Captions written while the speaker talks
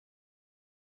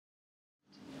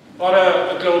What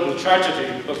a global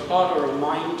tragedy, but what a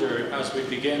reminder as we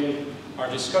begin our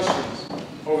discussions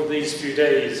over these few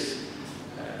days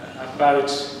about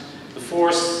the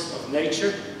force of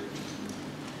nature,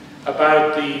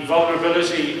 about the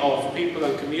vulnerability of people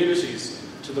and communities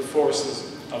to the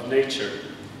forces of nature.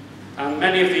 And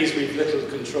many of these we've little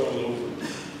control over.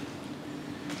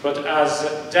 But as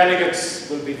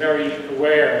delegates will be very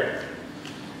aware,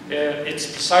 it's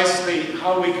precisely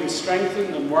how we can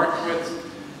strengthen and work with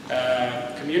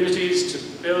communities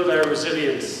to build their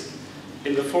resilience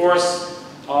in the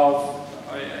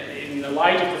in the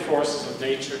light of the forces of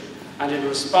nature and in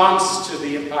response to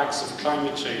the impacts of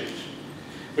climate change,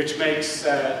 which makes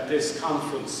this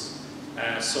conference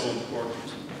so important.